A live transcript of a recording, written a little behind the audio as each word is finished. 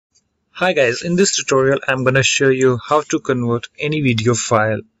Hi guys, in this tutorial I'm gonna show you how to convert any video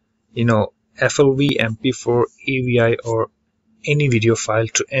file, FLV MP4 AVI or any video file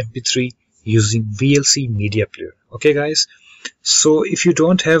to MP3 using VLC Media Player. Okay guys, so if you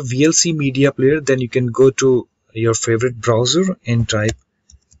don't have VLC Media Player, then you can go to your favorite browser and type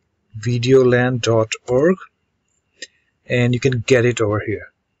videoland.org and you can get it over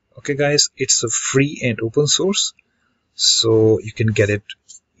here. Okay guys, it's a free and open source, so you can get it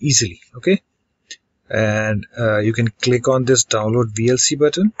easily. Okay, and you can click on this download VLC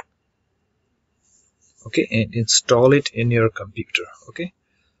button, okay, and install it in your computer. Okay,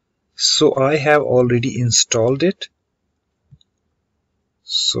 so I have already installed it.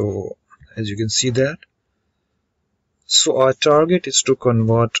 So as you can see that, so our target is to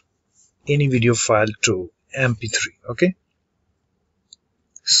convert any video file to MP3. Okay,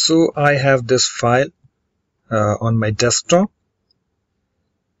 so I have this file on my desktop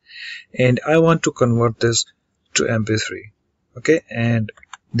and I want to convert this to MP3. Okay, and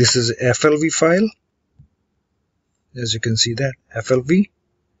this is a FLV file, as you can see that, FLV.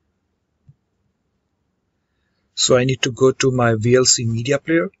 So I need to go to my VLC Media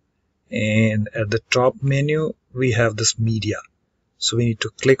Player, and at the top menu we have this media, so we need to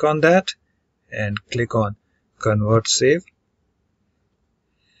click on that and click on convert save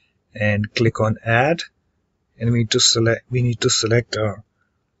and click on add, and we need to select our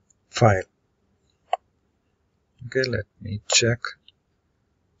file. Okay, let me check.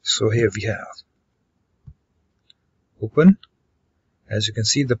 So here we have open. As you can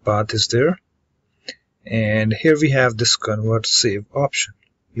see, the path is there, and here we have this convert save option.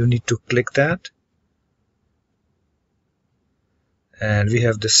 You need to click that, and we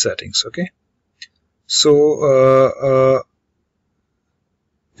have the settings. Okay, so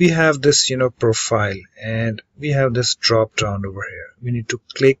we have this profile, and we have this drop down over here. We need to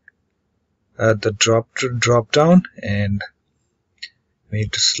click the drop down, and we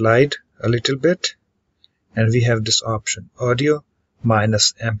need to slide a little bit, and we have this option audio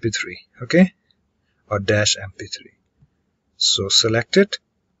minus MP3, okay, or dash MP3. So select it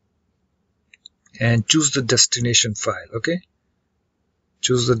and choose the destination file. Okay,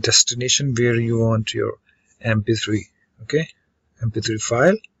 choose the destination where you want your MP3, okay, MP3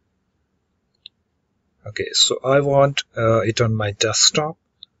 file. Okay, so I want it on my desktop,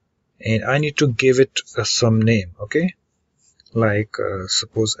 and I need to give it some name. Okay, like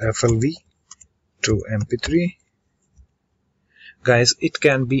suppose FLV to MP3. Guys, it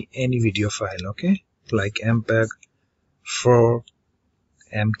can be any video file, okay, like MPEG 4,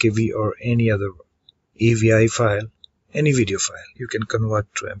 MKV, or any other AVI file. Any video file you can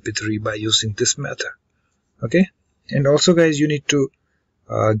convert to MP3 by using this method. Okay, and also guys, you need to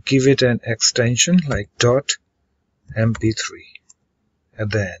give it an extension like .mp3 at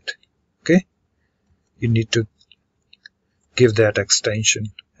the end. Okay, you need to give that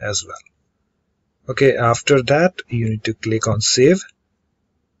extension as well. Okay, after that you need to click on save,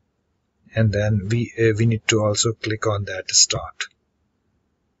 and then we need to also click on that start.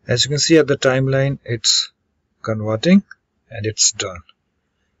 As you can see at the timeline, it's converting and it's done.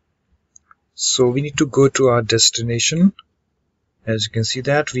 So we need to go to our destination. As you can see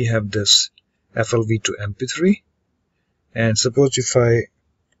that we have this FLV to MP3, and suppose if I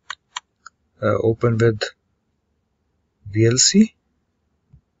open with VLC,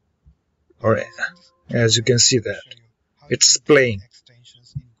 or as you can see that it's playing.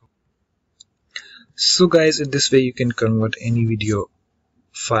 So guys, in this way you can convert any video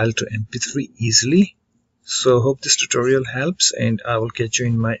file to MP3 easily. So hope this tutorial helps, and I will catch you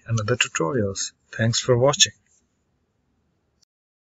in my another tutorials. Thanks for watching.